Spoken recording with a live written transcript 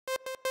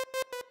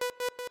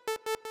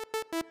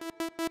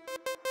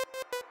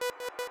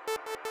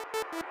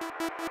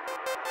Alright,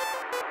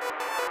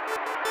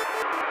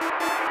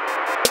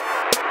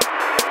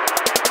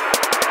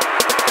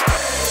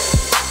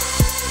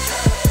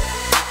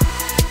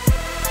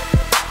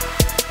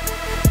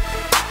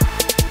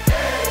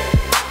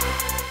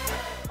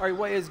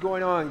 what is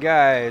going on,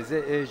 guys?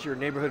 It is your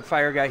neighborhood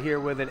fire guy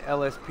here with an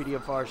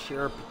Lspdfr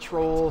Sheriff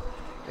Patrol,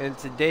 and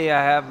today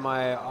I have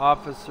my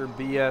officer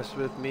BS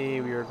with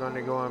me. We are going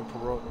to go on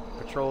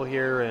patrol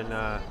here, and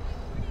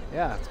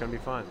yeah, it's going to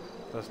be fun.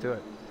 Let's do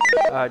it.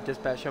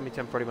 Dispatch, show me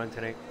 1041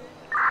 10-8.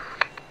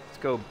 Let's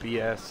go,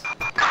 BS.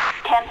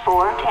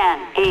 10-4,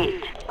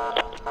 10-8.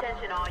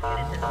 Attention all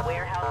units in the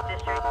warehouse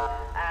district.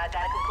 Got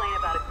a complaint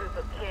about a group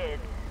of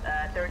kids,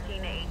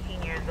 13 to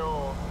 18 years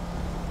old,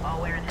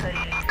 all wearing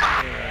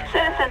hoodies.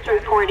 Citizens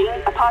reporting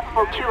a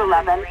possible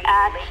 211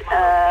 at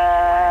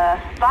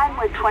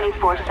Vinewood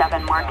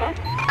 24/7 Market.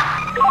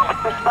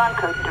 Respond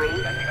code 3.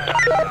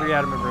 3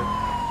 Adam and Rick.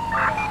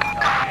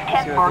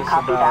 10-4,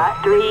 copy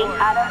that. 3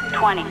 Adam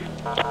 20.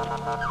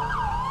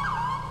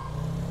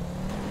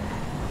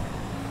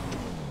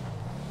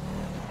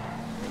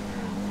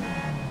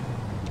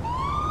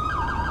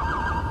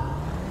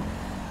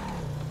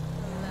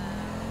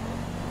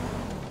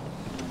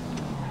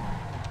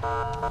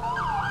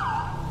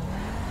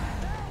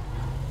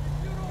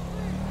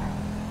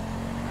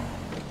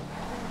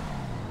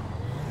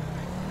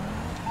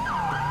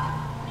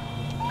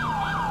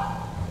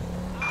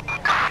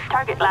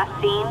 Target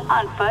last seen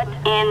on foot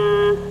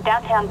in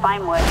downtown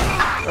Vinewood.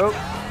 Oh,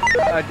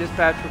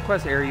 dispatch,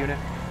 request air unit.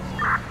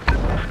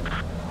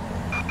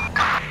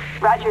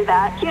 Roger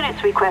that.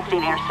 Units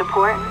requesting air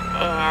support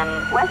in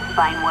West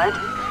Vinewood.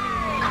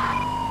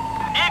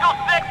 Eagle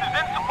 6 is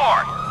in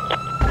support.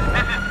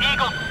 This is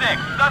Eagle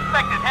 6.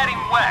 Suspect is heading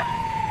west.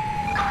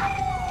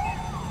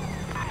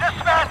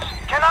 Dispatch,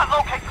 cannot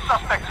locate the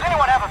suspect. Does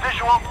anyone have a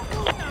visual?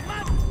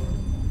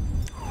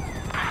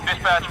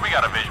 Dispatch, we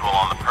got a visual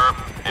on the perp.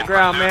 In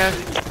Ground,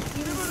 pursuit. man.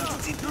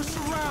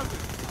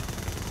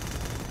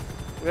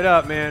 Get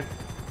up, man.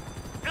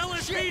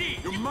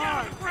 Lspd, you're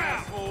mine,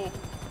 asshole.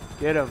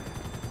 Get him.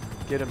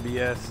 Get him,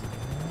 BS.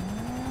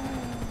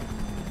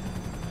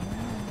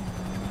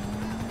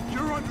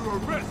 You're under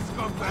arrest,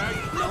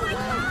 scumbag. No way.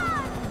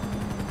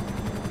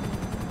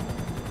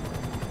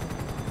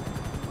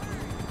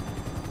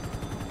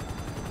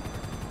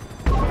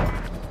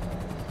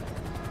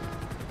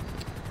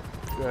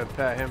 Go ahead,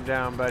 pat him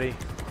down, buddy.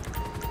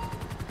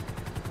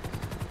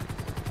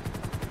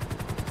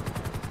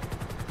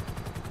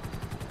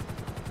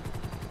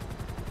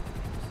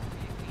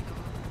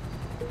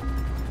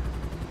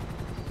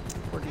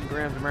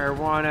 Grams of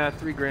marijuana,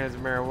 3 grams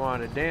of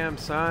marijuana. Damn,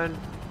 son.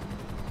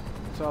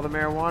 What's all the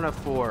marijuana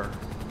for?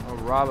 I'll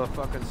rob a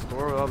fucking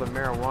store with all the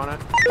marijuana.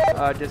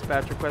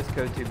 Dispatch, request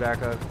code 2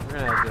 backup. We're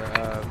gonna have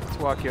to, let's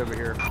walk you over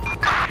here.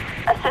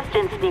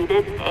 Assistance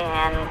needed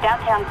in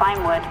downtown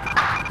Vinewood.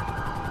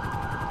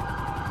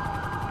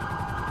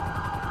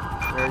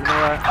 There, you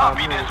know what?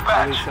 Copy, I'm gonna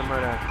dispatch. release some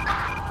of that.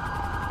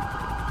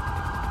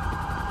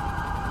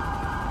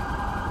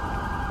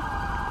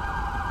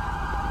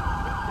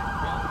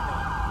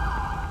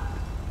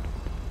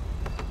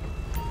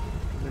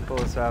 Pull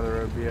us out of the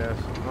road, BS.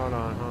 Hold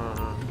on.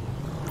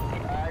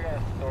 I got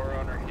a store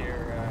owner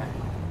here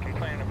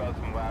complaining about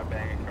some loud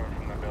banging coming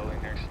from the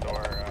building next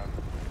door.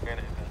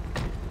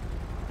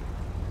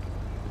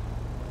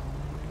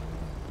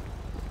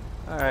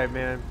 Alright,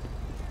 man.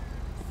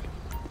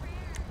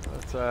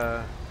 Let's,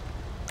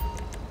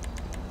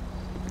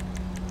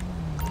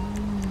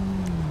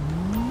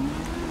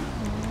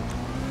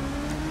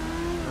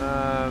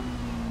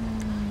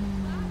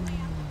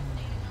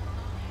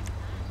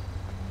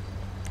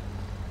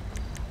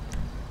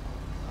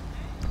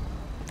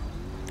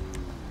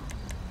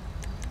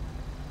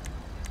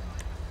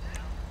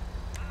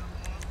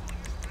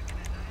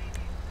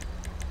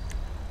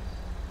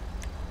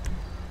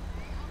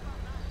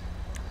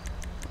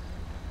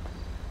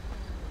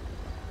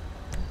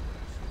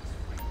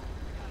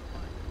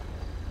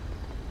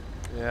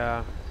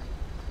 yeah.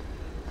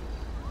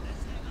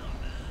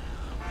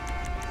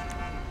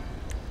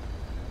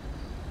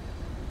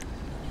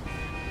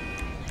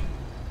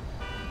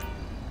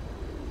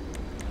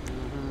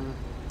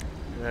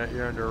 Yeah,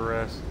 you're under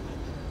arrest.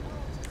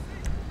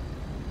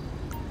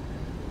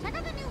 Check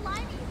out the new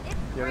Limeys. It's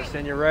You great.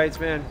 understand your rights,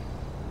 man?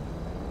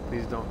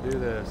 Please don't do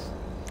this.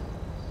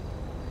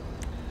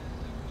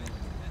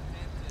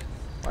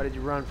 Why did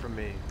you run from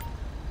me? It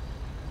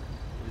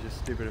was just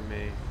stupid of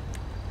me.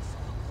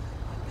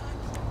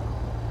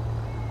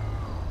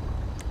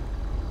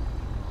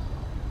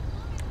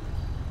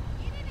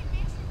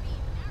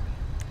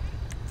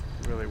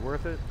 Really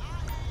worth it?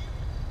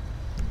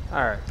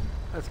 Alright,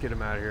 let's get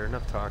him out of here.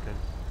 Enough talking.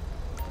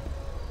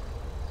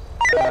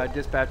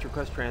 Dispatch,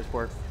 request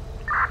transport.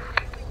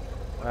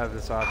 I'll have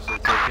this officer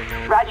take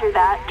him in. Roger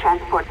that.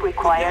 Transport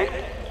required.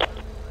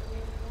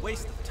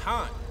 Waste of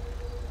time.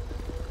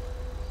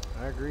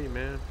 I agree,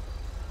 man.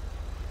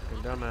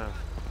 Fucking dumbass.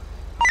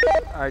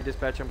 Alright,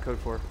 dispatch, I'm code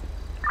 4.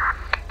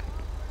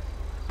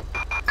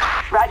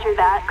 Roger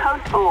that.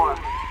 Code 4.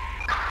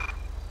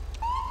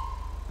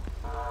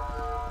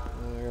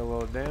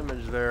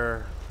 damage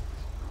there.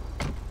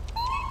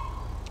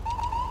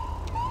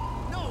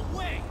 No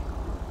way!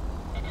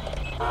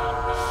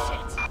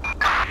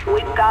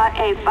 We've got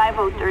a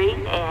 503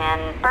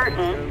 in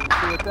Burton.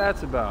 Let's see what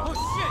that's about. Oh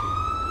shit!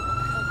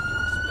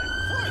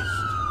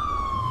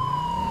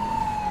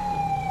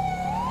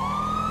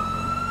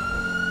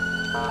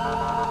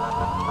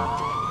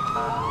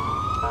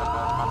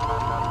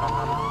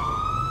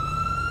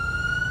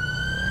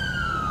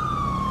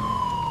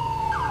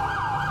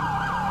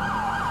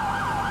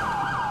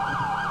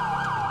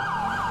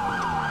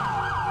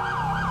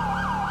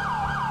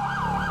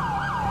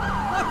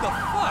 What the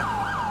fuck?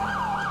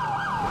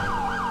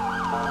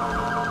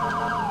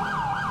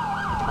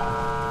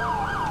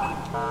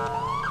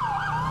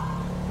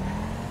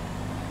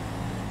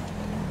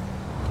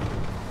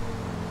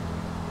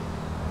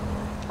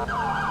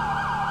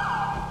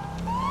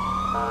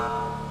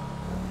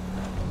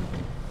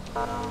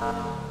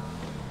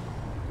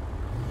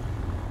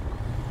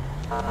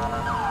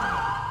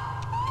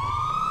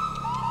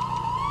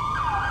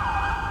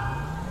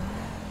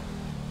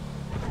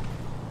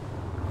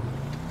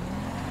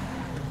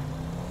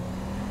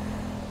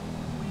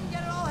 We can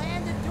get it all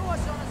handed to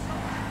us on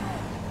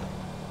a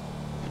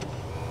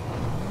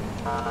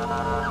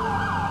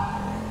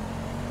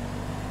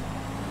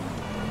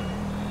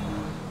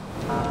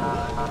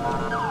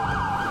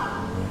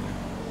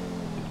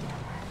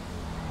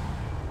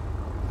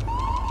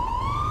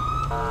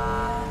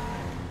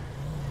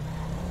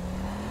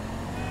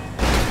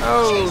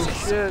Oh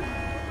shit!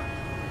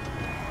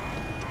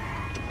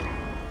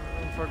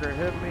 Motherfucker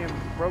hit me and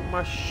broke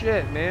my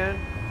shit, man.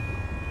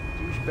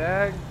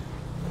 Douchebag.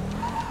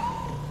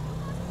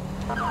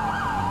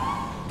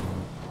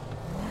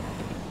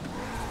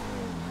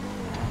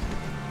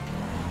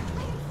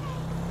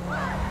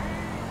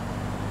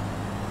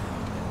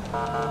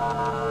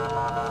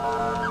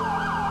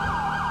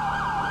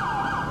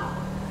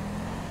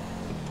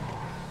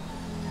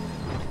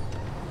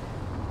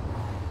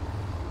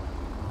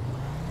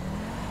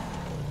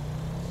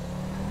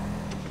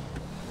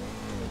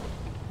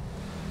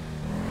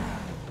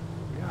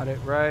 Got it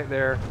right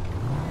there.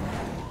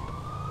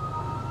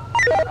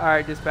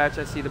 Alright, dispatch,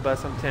 I see the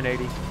bus on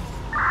 1080.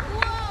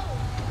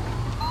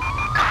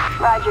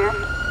 Roger.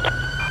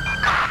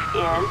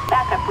 Is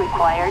backup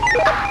required?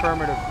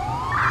 Affirmative.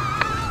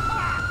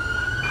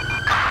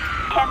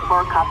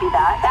 10-4, copy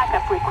that.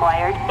 Backup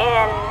required.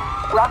 In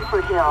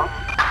Rockford Hills.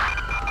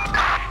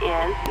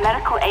 Is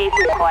medical aid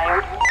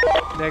required?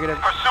 Negative.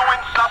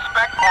 Pursuing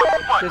suspect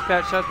on foot.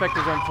 Dispatch, suspect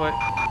is on foot.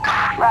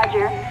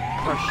 Roger.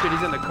 Oh shit,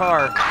 he's in the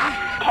car.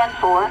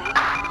 10-4.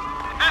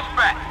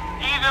 Dispatch,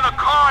 he's in a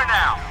car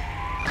now.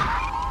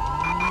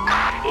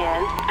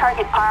 Is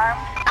target armed?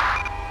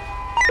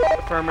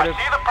 Affirmative.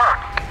 See the perk.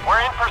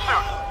 We're in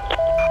pursuit.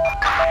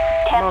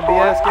 Come on, 10-4.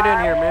 BS, get in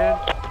here, man.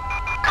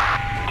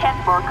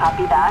 10-4,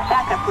 copy that.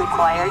 Backup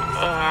required.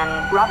 In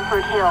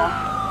Rockford Hills.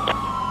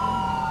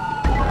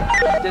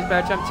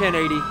 Dispatch, I'm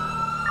 1080.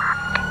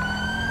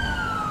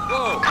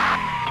 Whoa!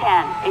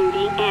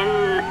 1080 in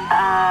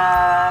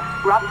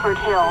Rockford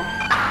Hills.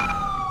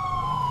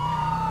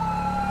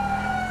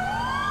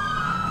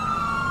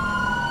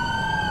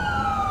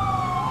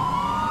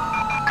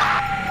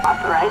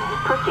 Authorized.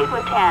 Proceed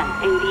with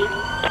 1080.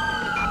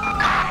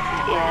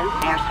 Is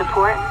air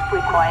support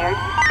required?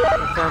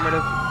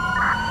 Affirmative.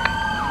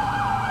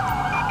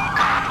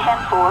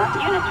 10-4.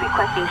 Units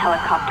requesting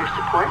helicopter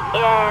support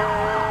in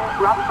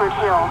Rockford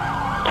Hills.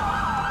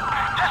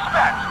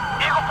 Dispatch,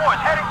 Eagle 4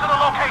 is heading to the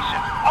location.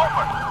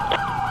 Over.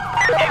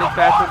 Eagle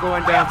Dispatch, 4, we're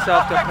going we down have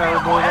south to suspect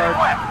Power vehicle heading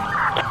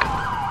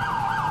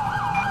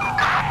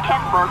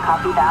Boulevard.10-4, west.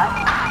 copy that.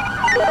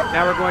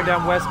 Now we're going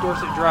down West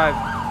Dorset Drive.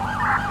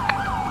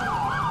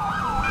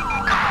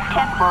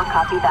 10-4,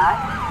 copy that.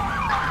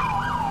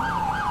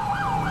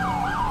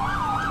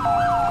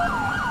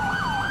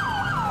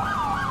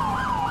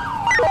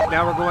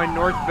 Now we're going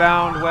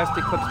northbound West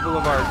Eclipse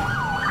Boulevard.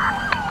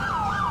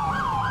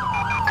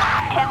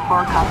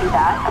 10-4, copy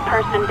that. A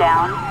person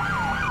down.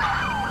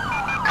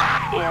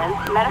 Is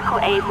medical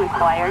aid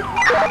required?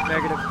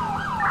 Negative.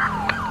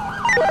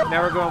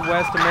 Now we're going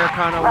west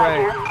Americana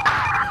Roger. Way.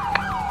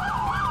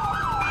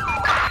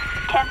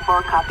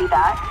 10-4, copy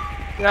that.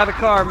 Get out of the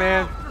car,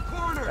 man.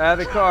 Out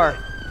of the car.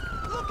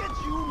 Look at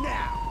you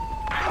now!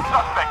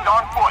 Suspect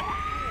on foot.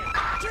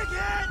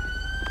 Chicken!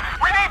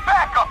 We need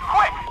backup,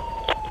 quick.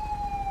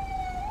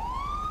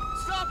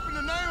 Stop in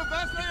the name of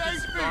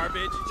SAAP!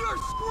 Garbage! You're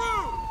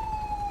screwed!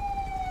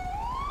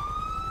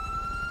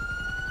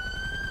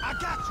 I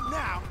got you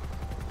now!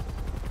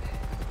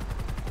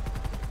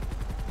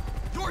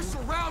 You're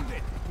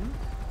surrounded!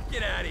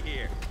 Get out of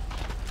here!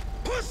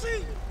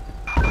 Pussy!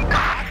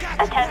 I got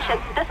you Attention,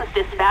 now. this is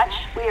dispatch.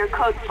 We are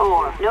code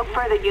 4. No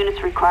further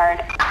units required.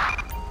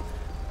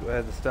 Go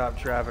ahead and stop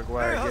traffic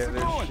while Hey, I how's get it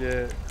this going?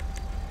 shit.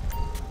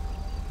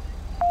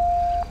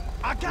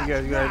 I got You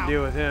guys you gotta now.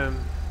 deal with him.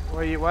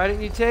 Why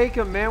didn't you take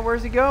him, man?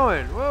 Where's he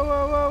going? Whoa,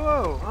 whoa,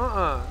 whoa,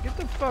 whoa. Get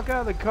the fuck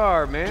out of the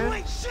car, You man.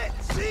 ain't shit,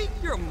 see?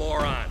 You're a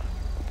moron.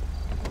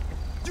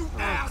 You Out of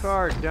ass! the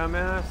car,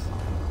 dumbass.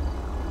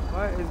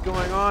 What is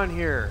going on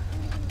here?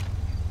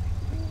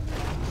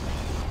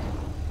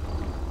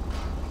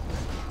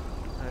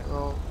 Alright,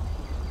 well.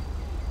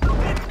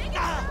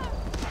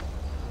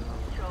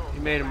 He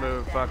made a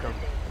move, fuck him.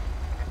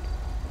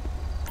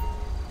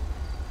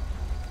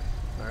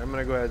 Alright, I'm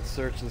gonna go ahead and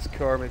search this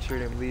car, make sure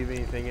he didn't leave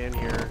anything in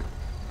here.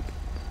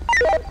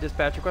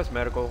 Dispatch request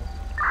medical.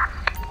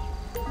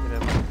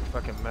 Get him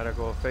fucking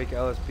medical. Fake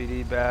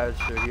LSPD badge,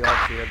 so he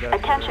obviously had that.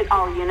 Attention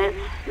all units.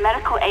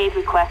 Medical aid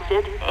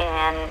requested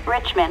in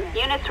Richmond.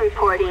 Units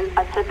reporting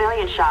a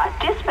civilian shot.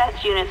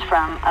 Dispatch units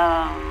from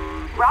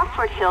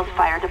Rockford Hills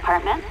Fire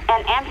Department.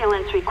 An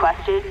ambulance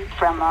requested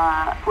from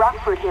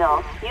Rockford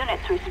Hills.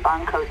 Units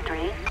respond code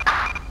 3.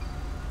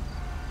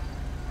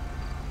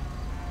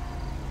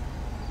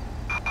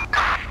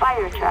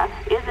 Fire truck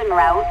is en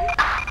route.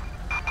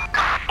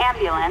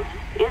 Ambulance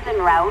is en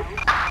route.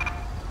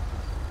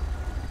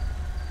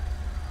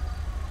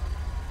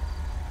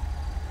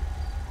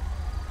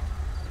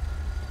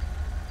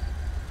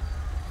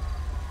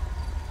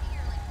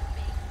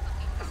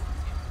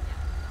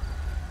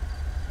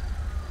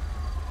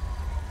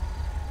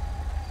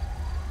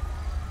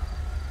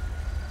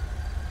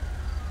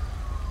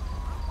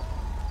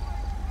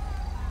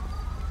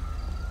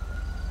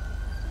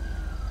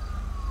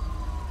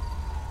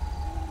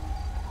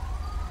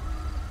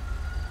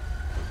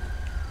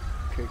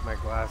 Take my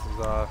glasses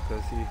off,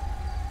 does he?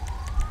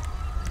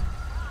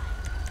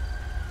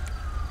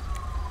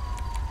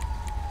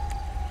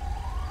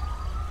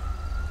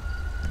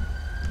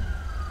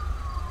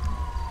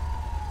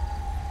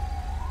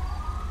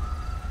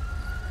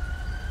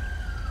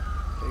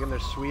 Taking their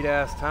sweet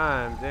ass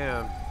time,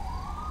 damn.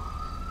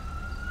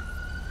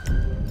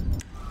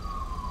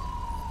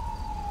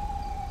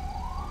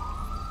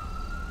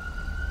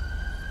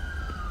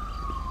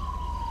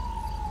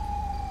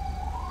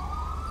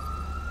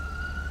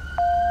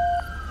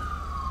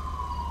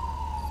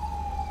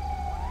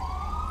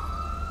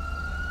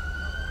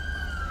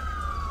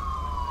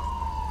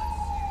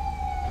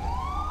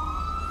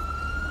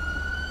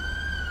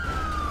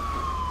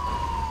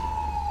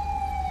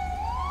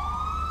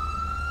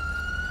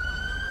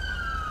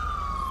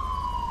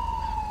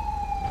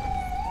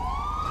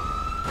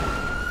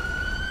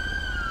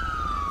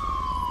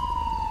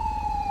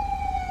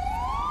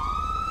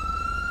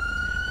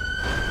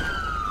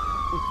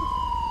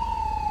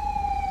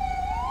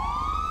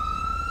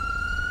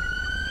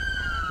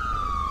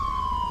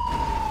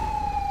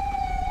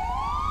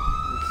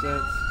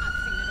 Sense.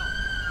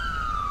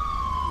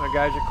 My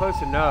guys, you're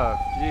close enough.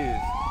 Jeez.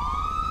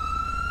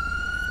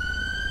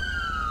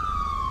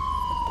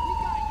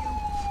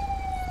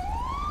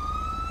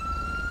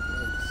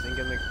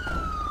 Sinking the.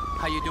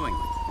 How you doing?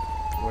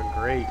 Doing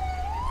great.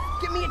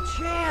 Give me a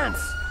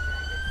chance.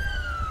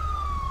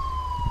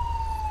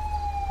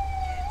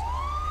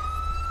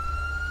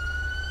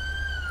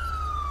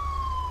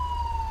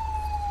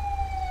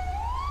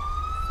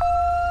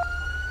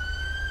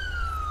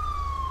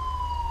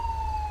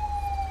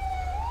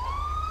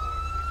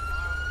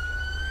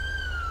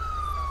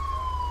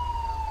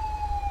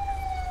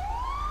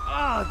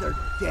 Oh, they're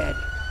dead.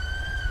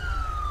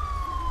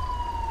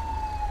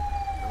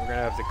 We're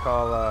gonna have to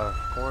call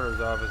coroner's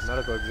office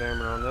medical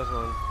examiner on this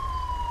one.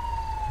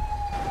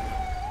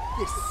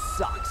 This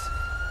sucks.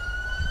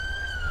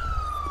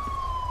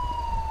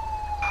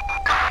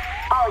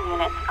 All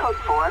units, code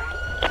 4.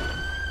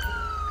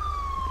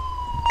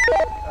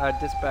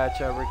 Dispatch,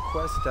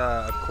 request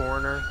a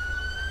coroner.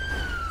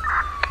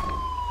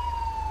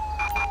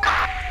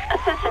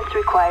 Assistance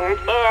required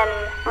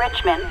in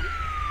Richmond.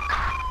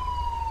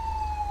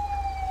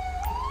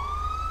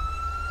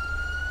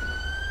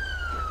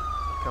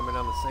 Coming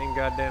down the same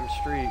goddamn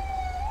street.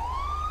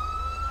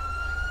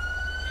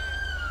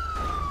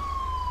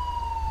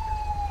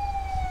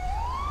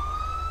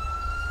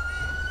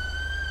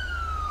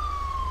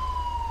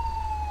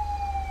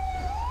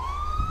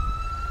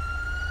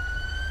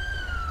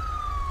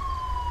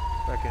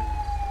 If I can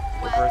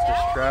reverse this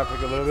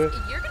traffic a little bit.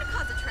 You're gonna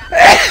cause a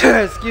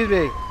traffic. Excuse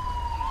me.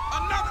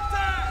 Another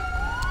time!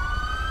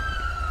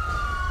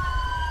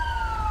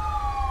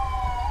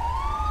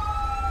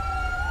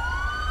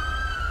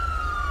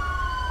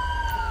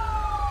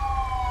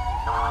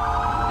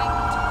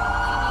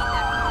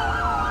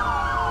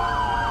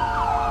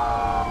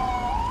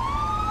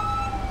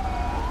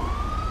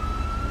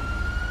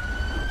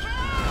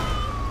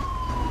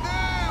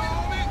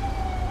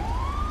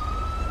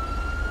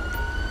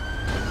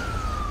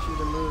 Should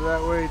have moved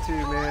that way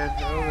too, man.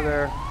 Over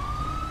there.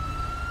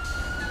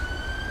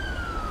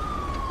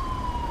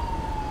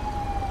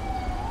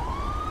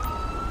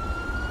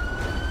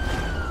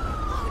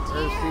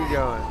 Where's he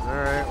going?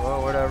 Alright,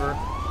 well, whatever.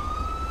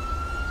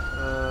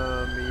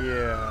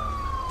 Yeah.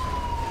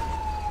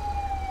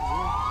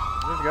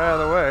 Just got out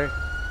of the way.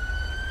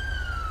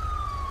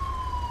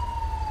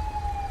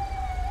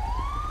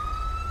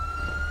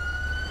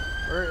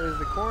 Where is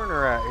the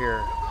coroner at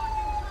here?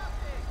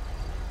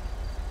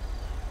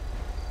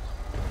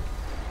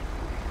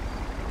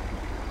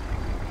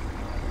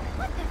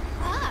 What the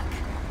fuck?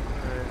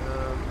 Alright,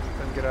 just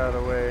gonna get out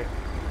of the way.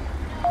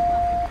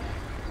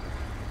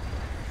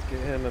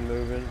 him a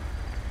moving.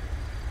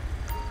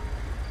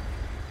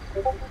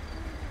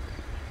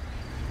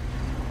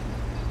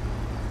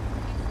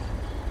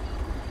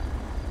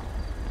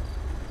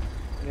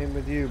 Same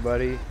with you,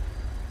 buddy.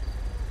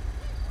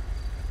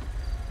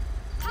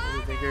 What do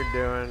you think you're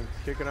doing?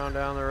 Kick it on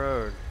down the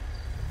road.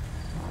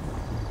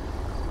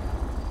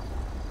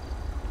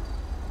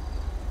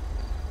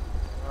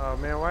 Oh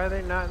man, why are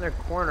they not in their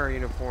corner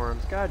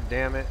uniforms? God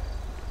damn it.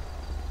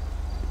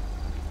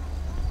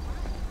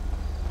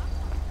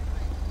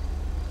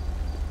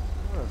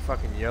 What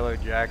fucking yellow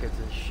jackets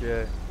and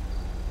shit.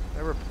 Did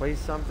I replace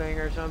something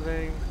or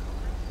something?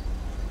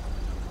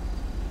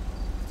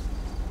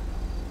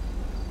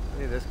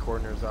 Maybe this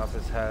coroner's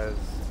office has.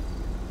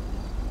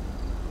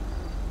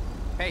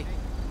 Hey.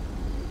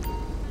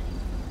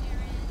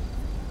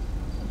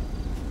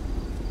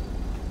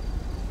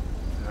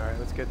 Alright,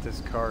 let's get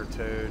this car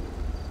towed.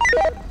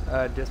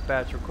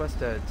 Dispatch,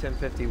 request a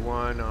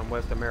 1051 on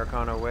West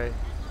Americano Way.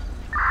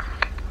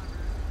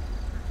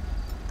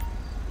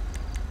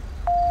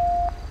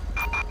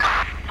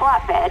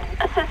 Flatbed,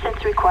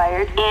 assistance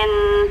required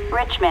in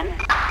Richmond.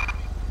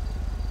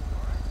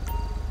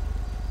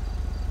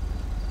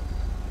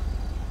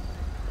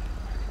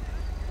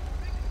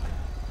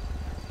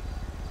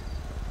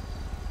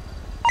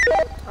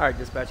 Alright,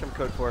 dispatch, I'm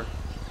code 4.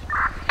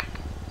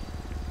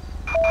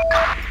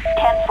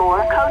 10-4,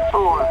 code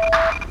 4.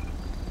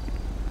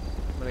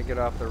 I'm gonna get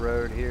off the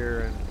road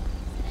here and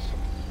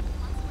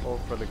pull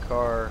for the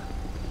car.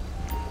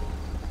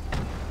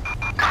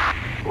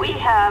 We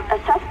have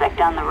a suspect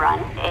on the run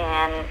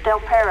in Del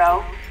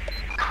Perro.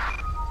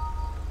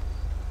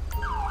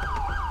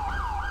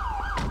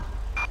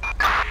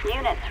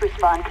 Units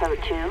respond code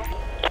 2.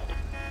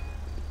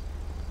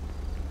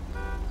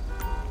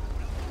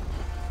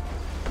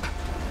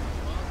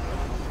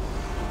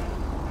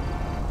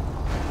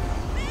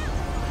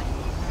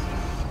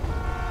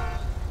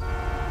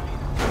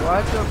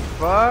 What the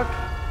fuck?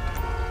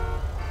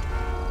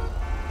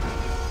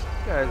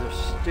 You guys are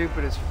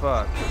stupid as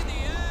fuck.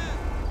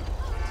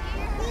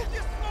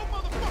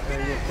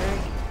 There you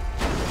think?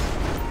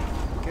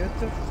 Get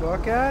the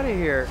fuck out of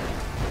here.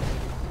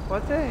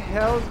 What the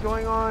hell is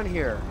going on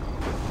here?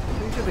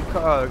 These are the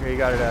car. Oh, okay, you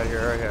got it out of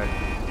here. Right ahead.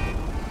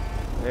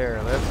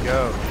 There, let's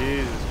go.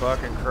 Jesus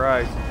fucking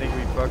Christ. You think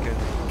we fucking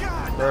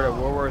started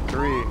World War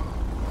III?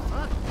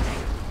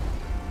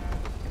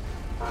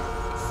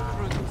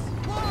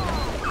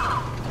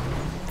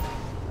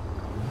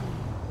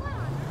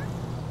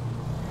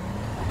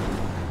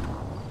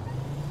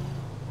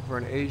 For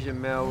an Asian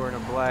male wearing a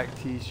black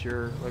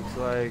t-shirt, looks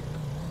like.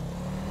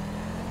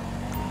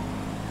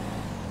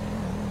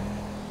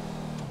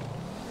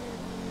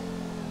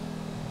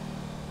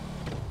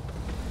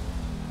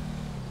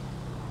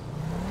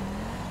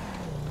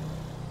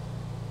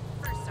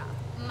 First off,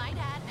 my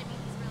dad,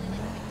 he's really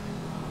like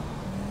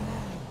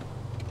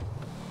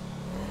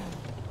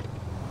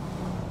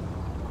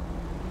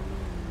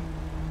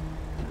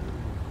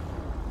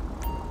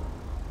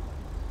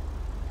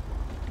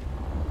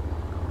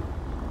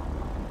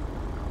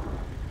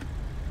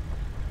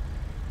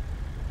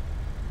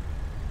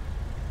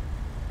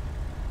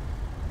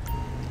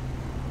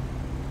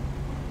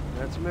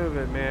Let's move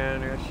it,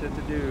 man. I got shit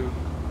to do.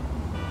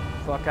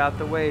 Fuck out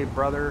the way,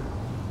 brother.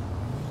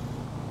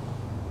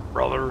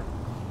 Brother.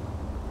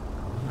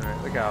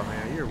 Alright, look out,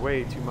 man. You're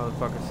way too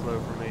motherfucking slow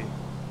for me.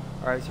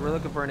 Alright, so we're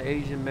looking for an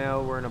Asian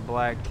male wearing a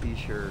black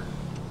t-shirt.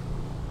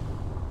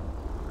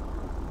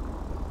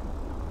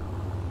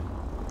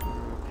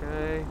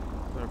 Okay.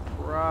 I'm gonna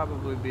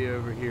probably be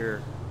over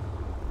here.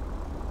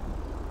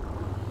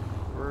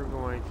 What we're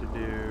going to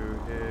do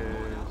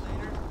is...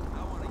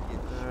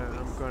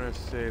 I'm gonna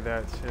say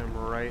that's him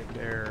right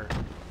there.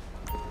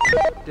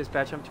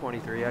 Dispatch, I'm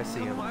 23. I see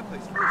him.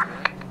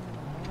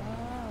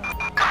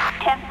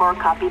 10-4,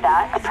 copy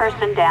that. A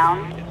person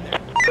down.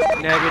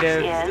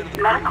 Negative. Is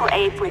medical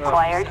aid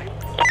required?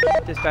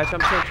 Dispatch,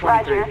 I'm still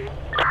 23. Roger.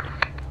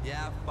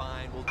 Yeah,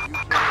 fine. We'll do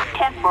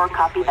 10-4,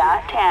 copy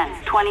that.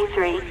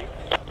 10-23.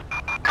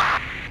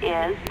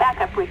 Is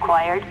backup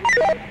required?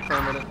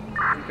 Affirmative.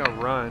 I'm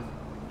gonna run.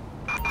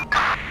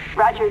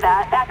 Roger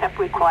that. Backup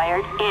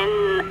required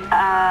in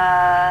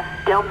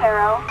Del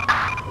Perro.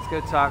 Let's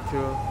go talk to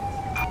him.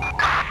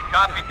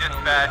 Copy,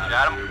 dispatch.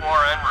 Adam 4 en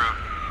route.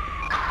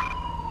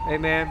 Hey,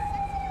 man.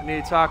 I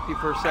need to talk to you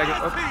for a second.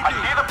 Oh, I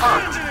see the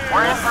perp.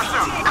 We're in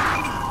pursuit.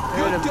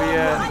 hit him,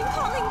 BS. I'm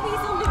calling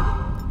Weasel New.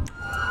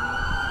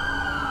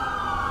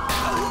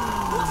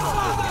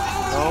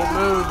 Don't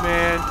move,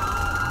 man.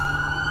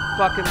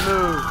 Fucking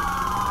move.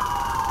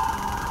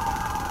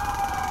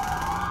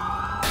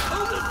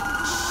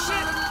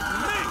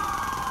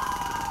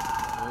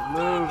 Don't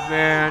move,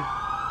 man.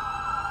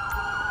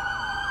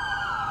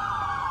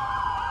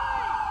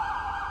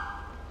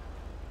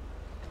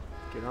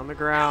 Get on the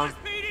ground.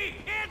 LSPD,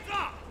 hands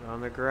up! Get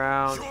on the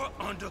ground. You're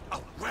under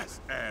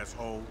arrest,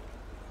 asshole.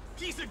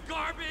 Piece of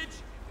garbage.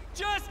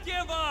 Just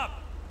give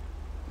up.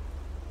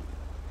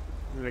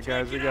 The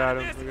guys, we got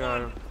him. We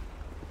got him.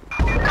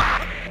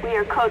 We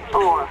are code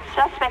 4.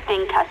 Suspect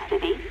in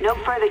custody. No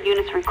further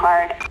units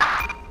required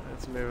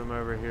move him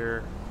over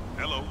here.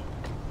 Hello.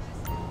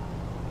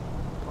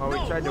 Well, we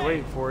tried to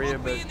wait for you,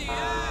 but...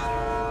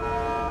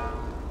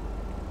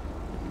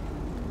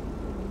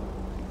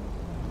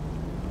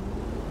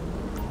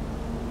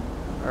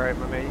 Alright,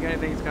 my man, you got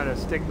anything that's gonna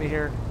stick me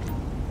here?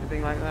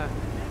 Anything like that?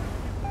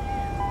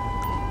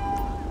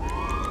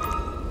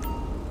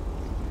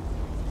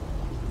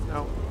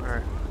 No?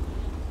 Alright.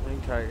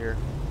 Hang tight here.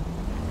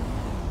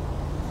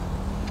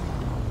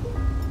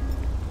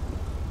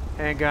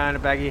 Handgun, a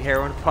baggie of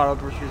heroin, a bottle of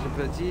prescription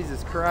pills.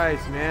 Jesus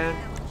Christ, man.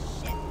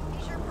 Shit,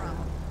 he's your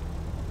problem.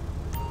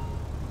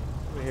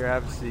 Over here,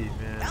 have a seat,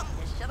 man. Well,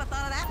 you should have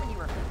thought of that when you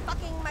were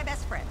fucking my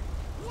best friend.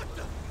 What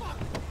the fuck?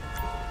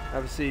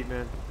 Have a seat,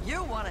 man.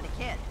 You wanted a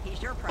kid.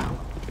 He's your problem.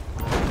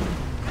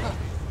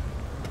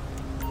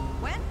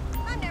 When?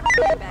 I'm never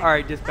coming back.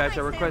 Alright, dispatch, I might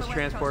stay on request the West Coast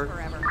transport.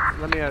 forever.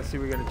 Let me see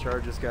what we're gonna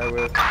charge this guy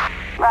with.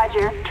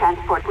 Roger.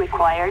 Transport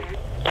required.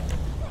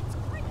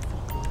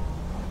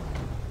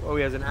 Oh,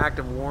 he has an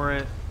active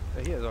warrant.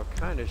 He has all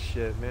kind of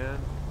shit, man.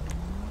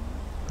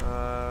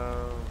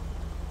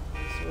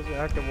 What's an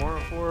active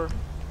warrant for?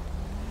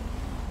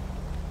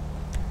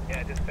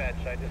 Yeah, dispatch.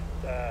 I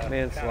just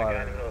Manslaughter. found a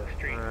guy in the middle of the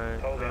street,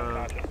 Alright, totally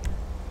unconscious.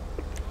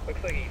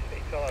 Looks like he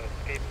fell out of a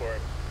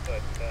skateboard,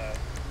 but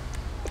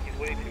he's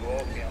way too old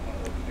to be on one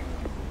of those things.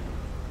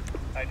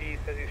 ID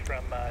says he's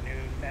from New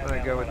I'm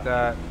gonna go with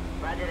that.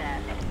 Roger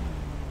that.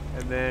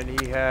 And then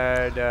he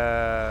had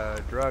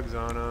drugs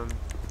on him.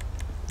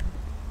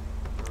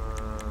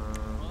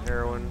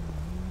 Heroin.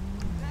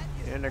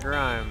 And a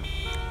grime.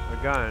 A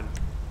gun.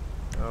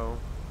 Oh.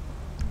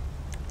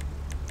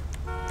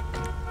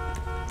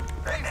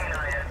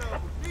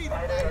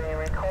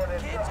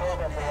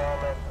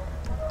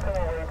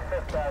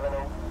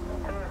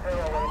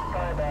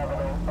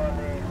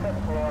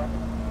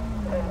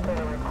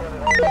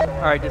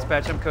 Alright,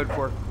 dispatch, I'm code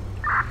 4. 10-4,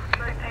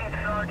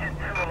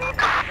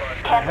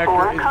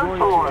 Hector is code going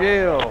 4. to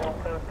jail.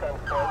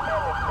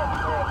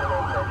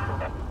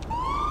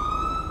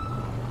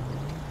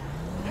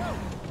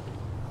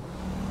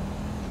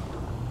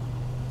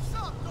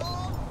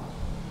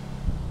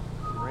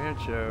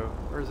 Rancho,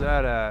 where's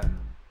that at?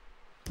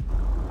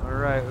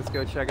 Alright, let's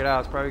go check it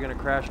out. It's probably gonna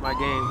crash my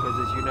game because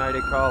it's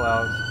United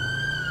callouts.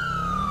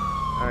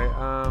 Alright,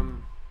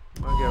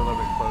 I'll get a little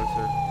bit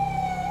closer.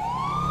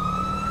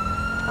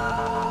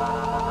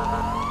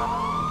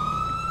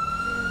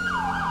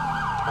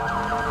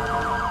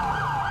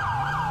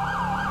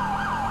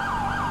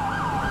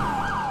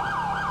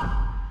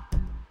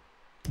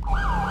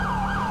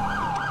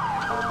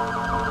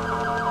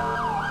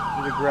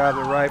 Need to grab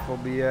the rifle,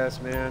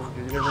 BS, man,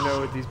 because you never know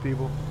with these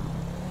people.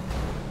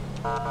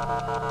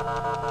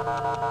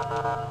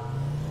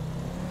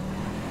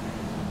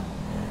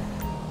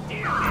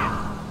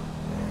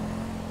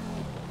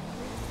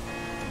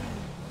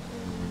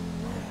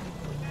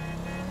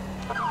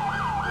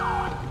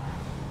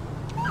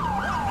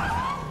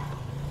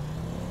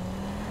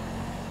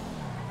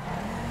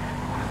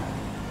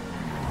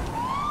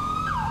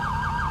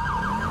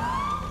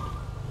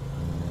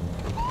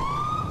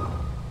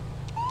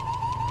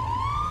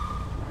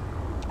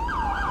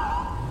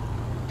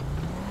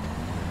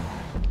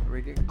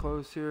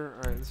 Close here.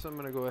 All right, this is what I'm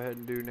going to go ahead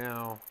and do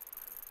now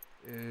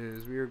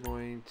is we are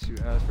going to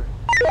ask for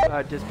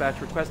dispatch,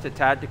 request a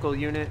tactical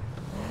unit.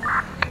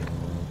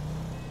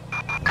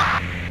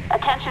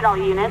 Attention all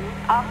units.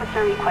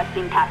 Officer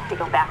requesting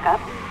tactical backup.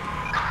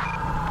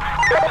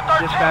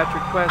 Dispatch,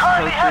 request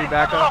code 3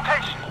 backup.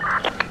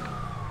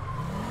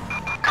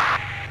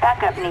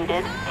 Backup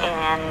needed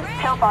in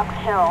Pillbox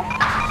Hill.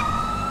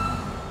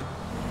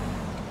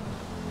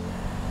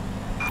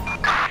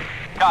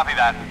 Copy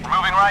that. We're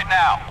moving right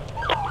now.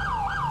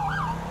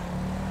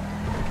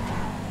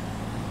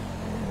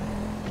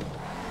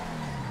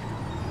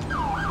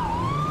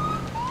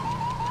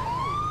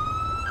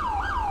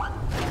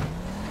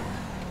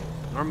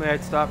 Normally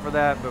I'd stop for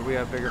that, but we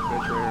have bigger fish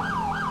right here.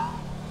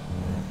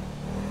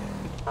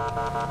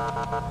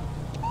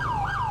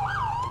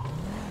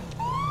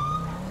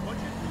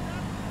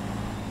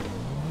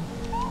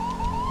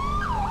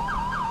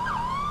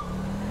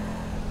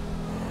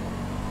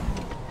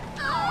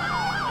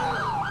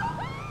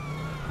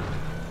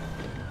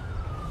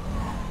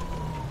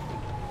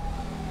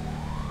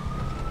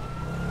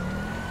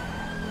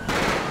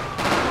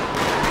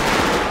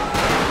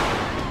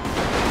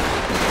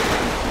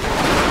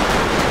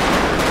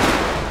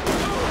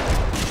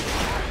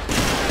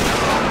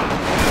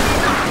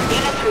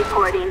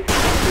 Reporting.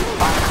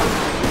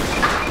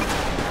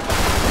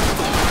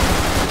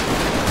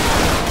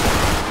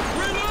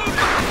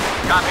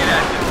 Copy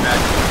that,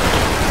 dispatch.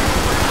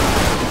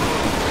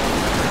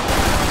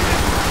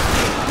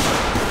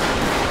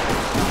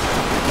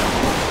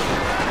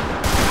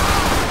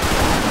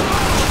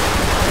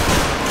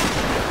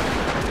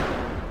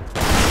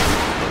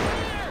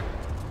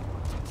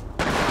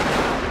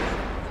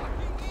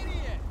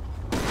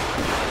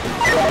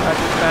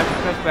 Dispatch,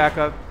 request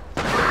backup.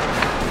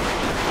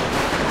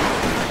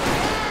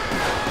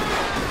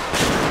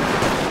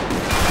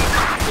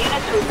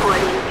 Units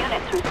reporting.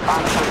 Units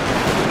responsive.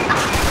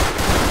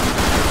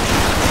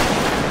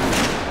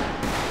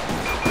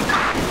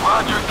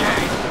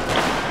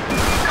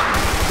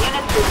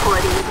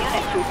 reporting.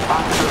 Units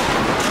respond code.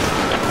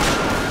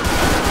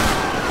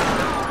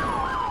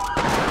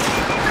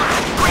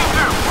 Green 2,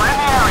 we're in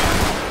the area.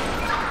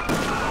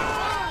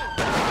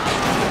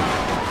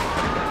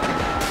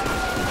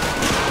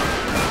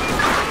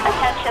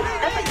 Attention,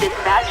 this is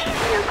dispatch. We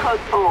are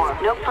code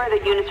 4. No further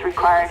units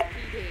required.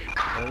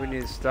 We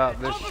need to stop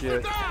this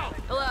shit.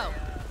 Hello.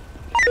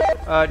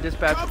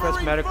 Dispatch, request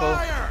Covering medical.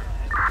 fire!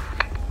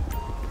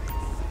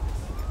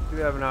 We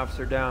have an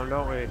officer down,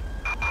 don't we?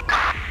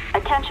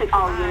 Attention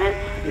all units.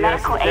 Yes,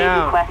 Medical aid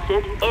down.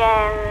 requested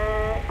in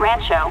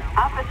Rancho.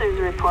 Officers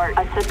report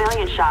a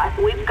civilian shot.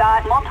 We've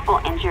got multiple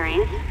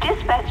injuries.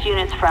 Dispatch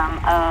units from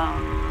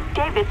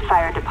Davis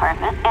Fire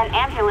Department. An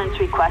ambulance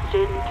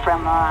requested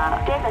from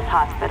Davis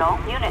Hospital.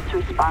 Units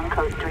respond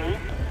code 3.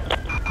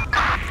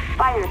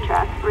 Fire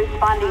truck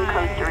responding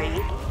code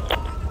 3.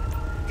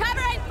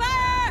 Covering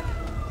fire!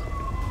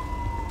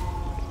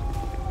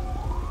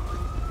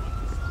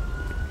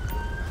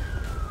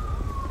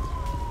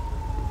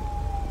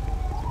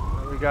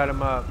 We got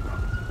him up.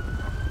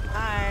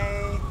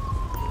 Hi.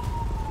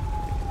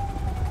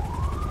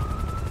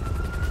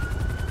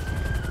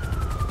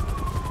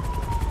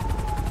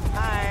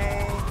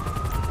 Hi.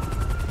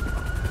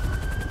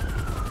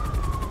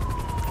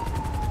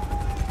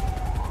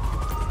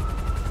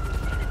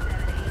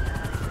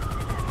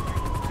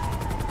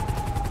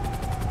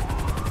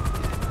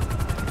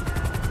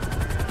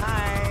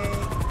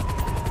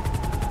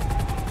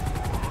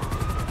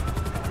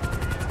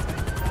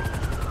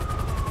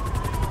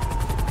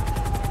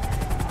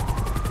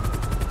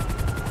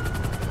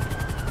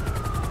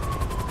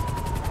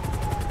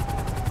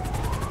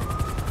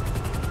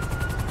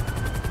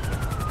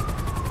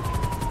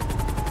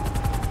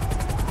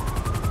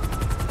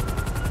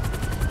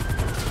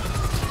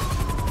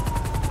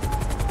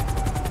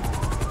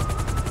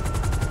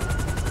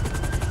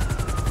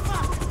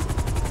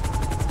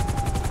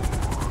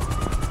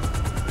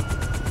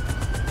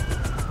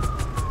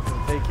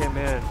 Take him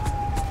in.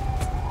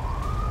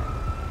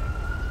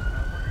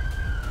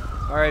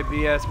 Alright,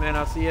 BS, man.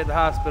 I'll see you at the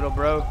hospital,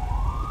 bro.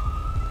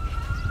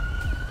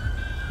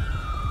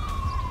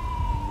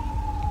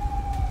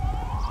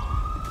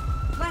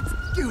 Let's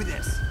do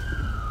this.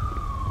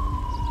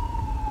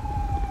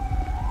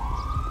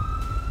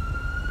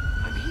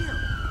 I'm here.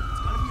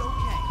 It's gonna be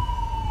okay.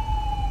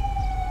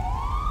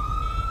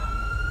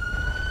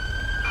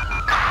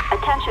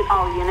 Attention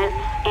all units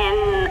in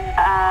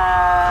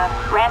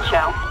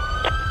Rancho.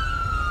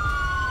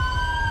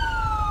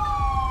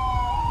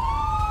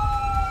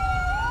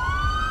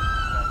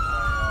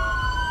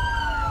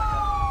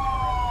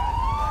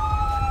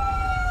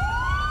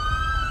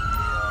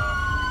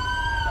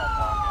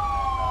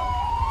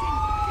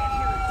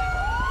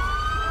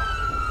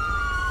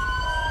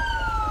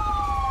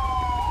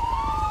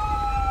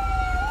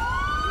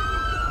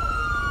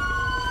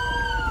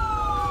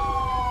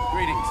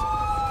 Greetings.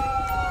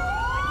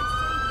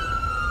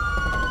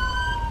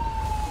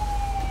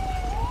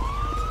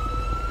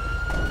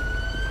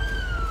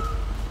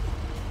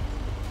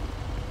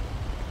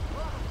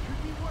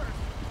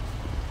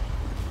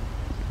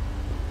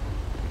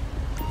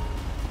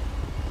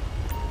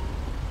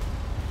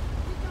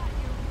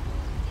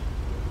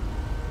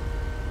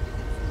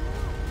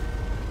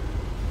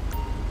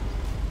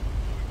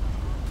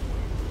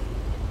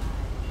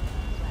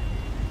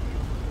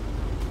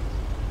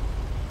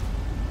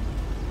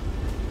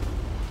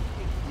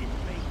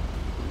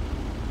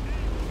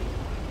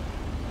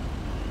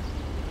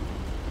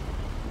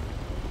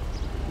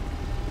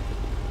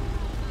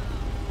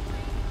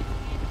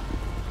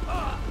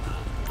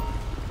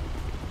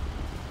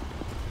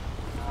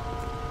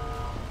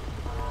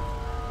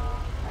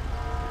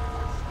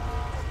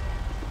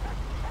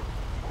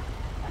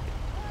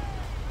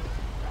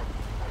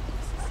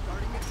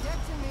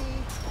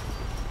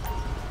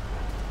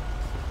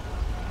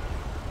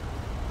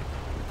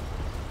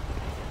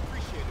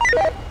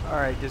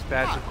 Alright,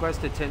 dispatch.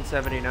 Requested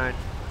 1079.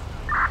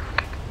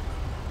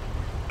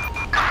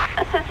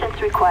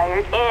 Assistance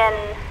required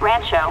in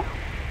Rancho.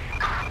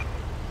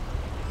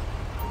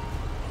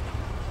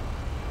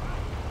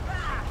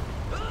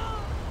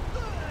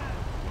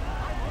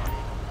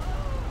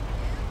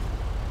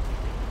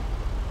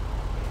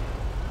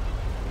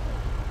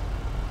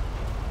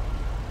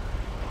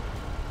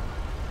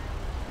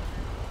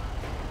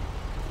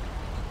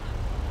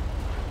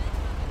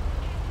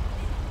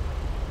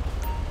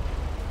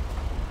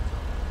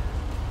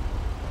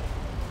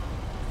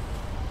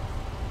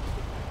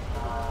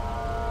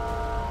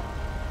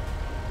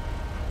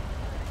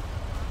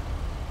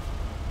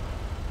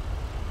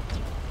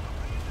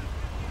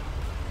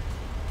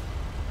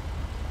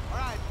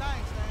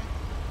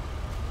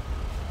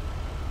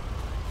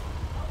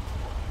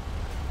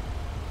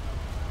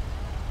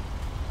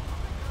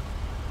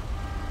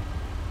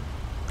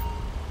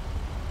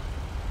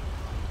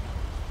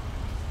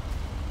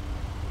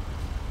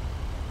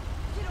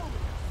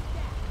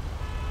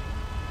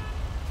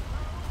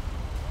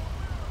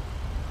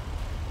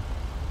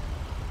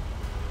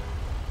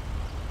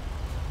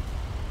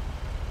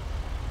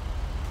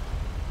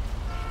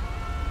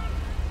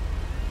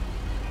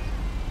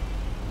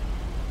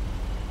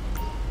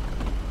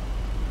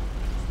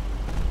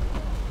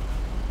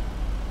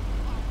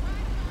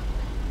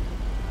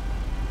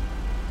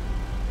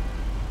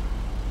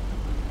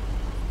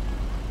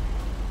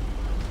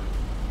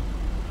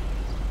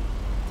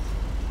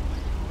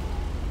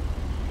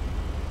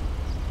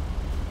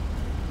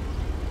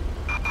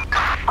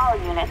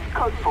 units,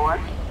 code 4.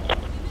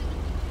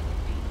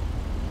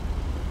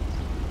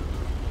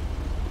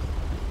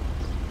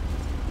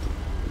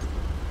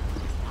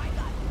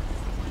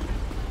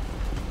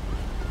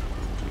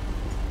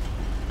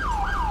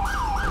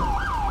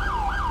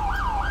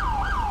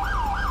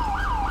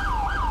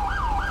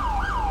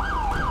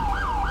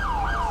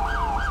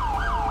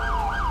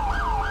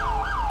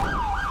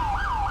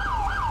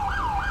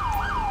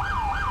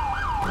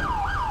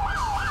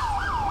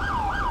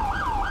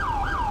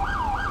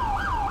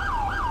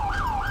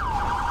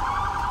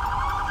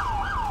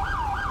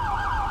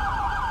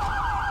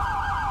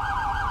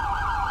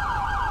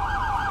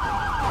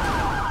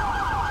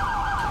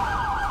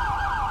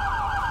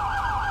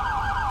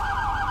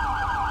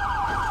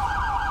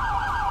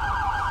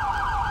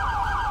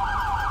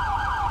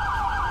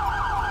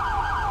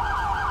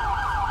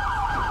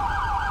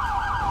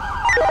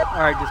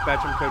 All right,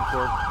 dispatch, I'm code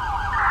 4.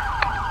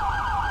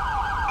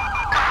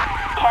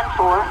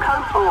 10-4,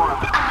 code 4.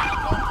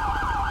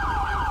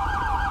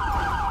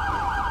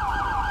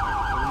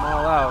 Get them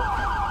all out.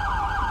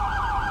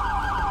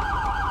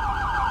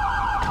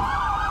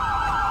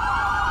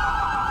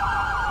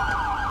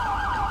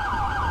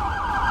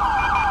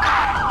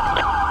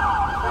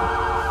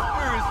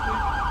 Seriously?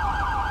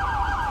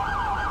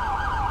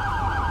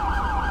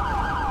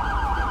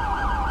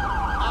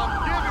 I'm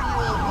giving you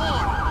a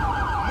warning.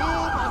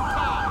 Move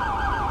aside.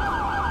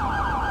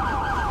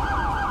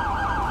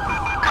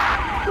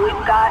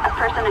 We've got a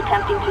person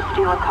attempting to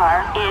steal a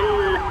car in,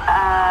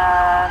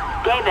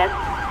 Davis.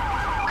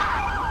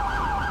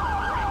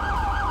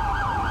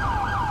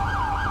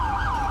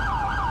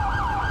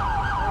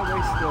 What are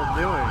they still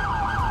doing?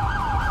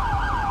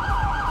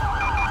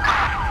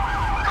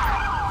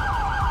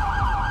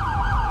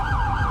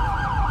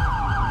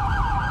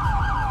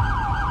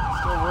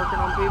 Still working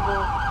on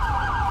people?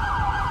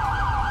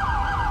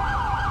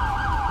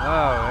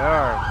 Oh, they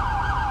are.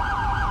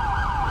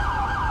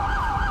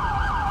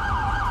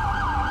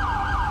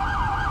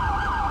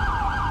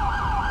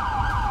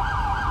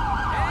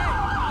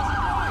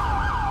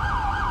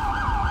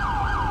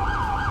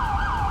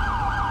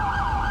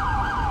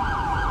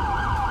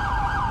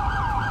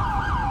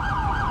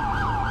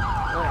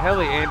 That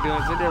heli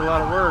ambulance, they did a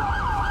lot of work.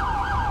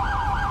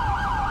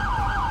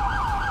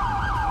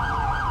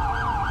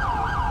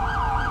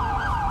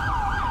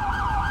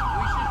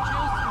 We should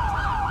chill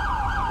sometime.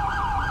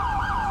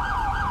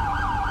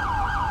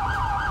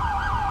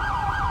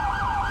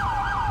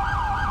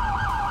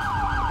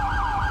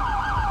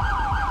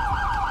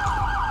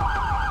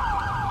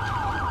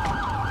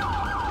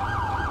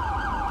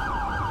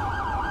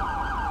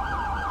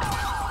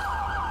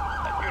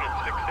 Unit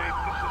 6-8,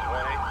 this is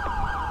 1-8.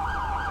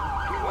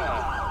 You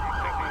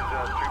think these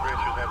street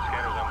racers have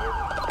scanners on board?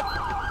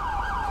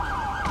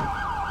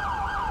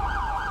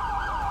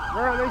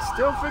 Where are they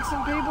still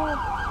fixing people?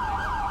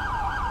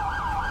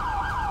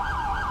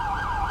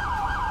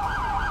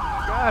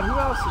 God, who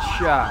else is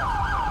shot?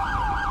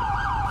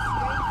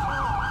 Stay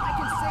calm. I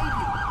can save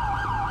you.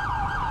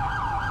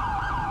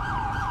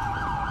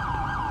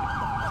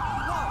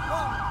 Whoa,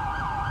 whoa.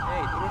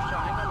 Hey, Trusha, I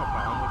ain't got no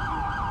problem with you.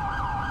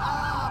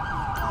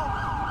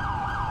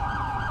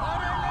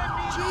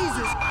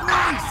 Jesus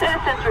Christ!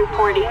 Citizens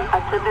reporting a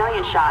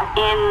civilian shot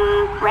in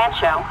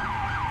Rancho.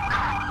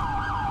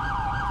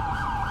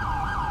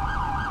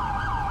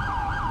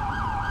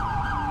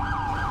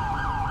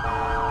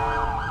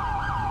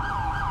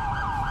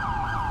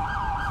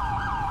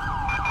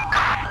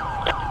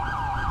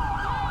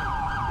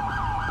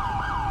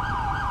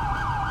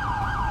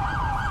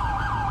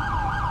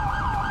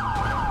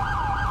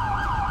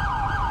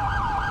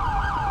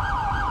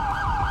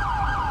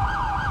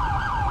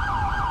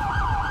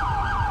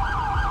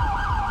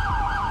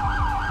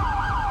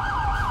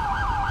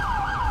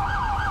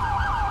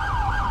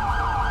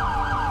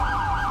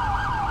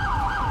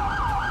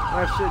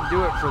 I should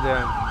do it for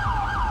them.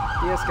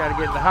 He just got to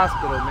get to the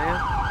hospital, man.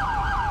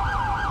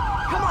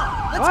 Come on,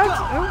 let's What?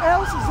 go! Who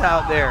else is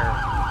out there?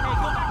 Hey,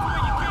 go back to where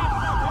you came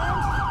from,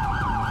 Holmes.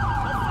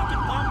 Don't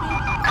fucking bump me.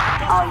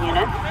 All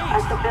units, a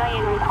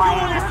civilian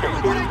requiring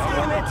assistance.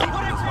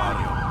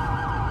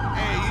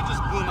 Hey, you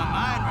just blew my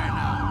mind right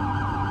now.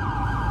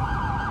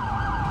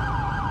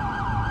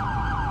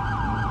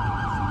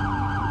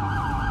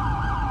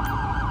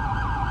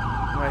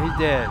 Well, he's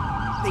dead.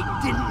 They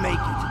didn't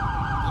make it.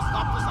 Those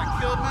vatos I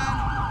killed, man,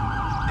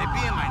 they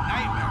be in my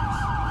nightmares.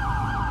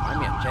 I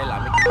mean,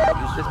 chela,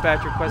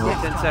 Dispatch requesting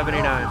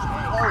 1079.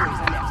 Always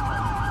an extra.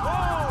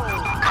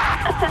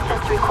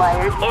 Assistance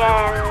required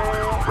in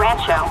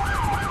Rancho.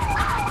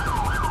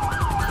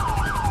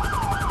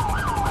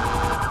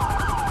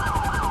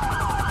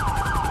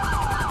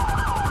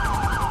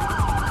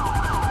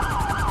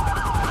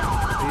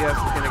 CS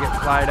is going to get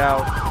flied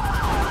out.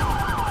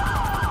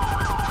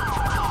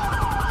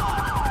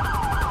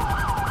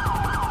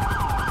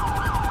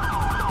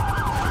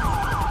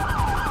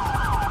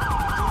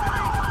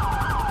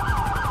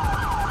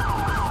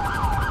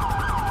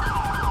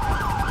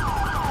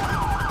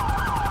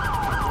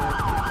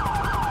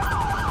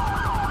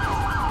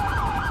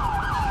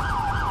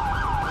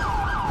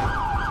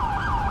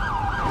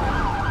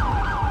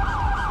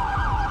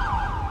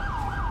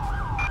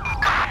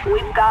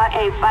 We've got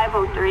a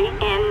 503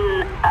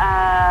 in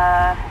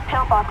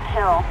Pillbox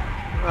Hill.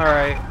 All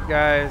right,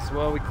 guys.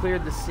 Well, we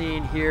cleared the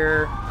scene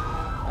here.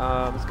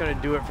 It's going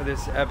to do it for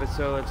this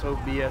episode. Let's hope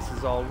BS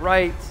is all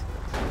right.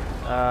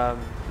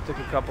 Took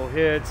a couple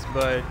hits,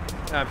 but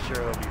I'm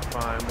sure he'll be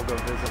fine. We'll go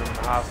visit him in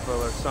the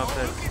hospital or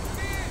something.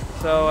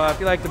 So if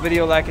you like the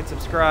video, like and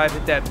subscribe.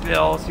 Hit that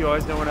bell so you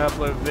always know when I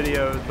upload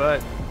videos.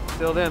 But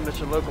till then,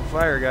 Mr. Local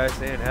Fire Guy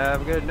saying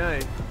have a good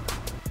night.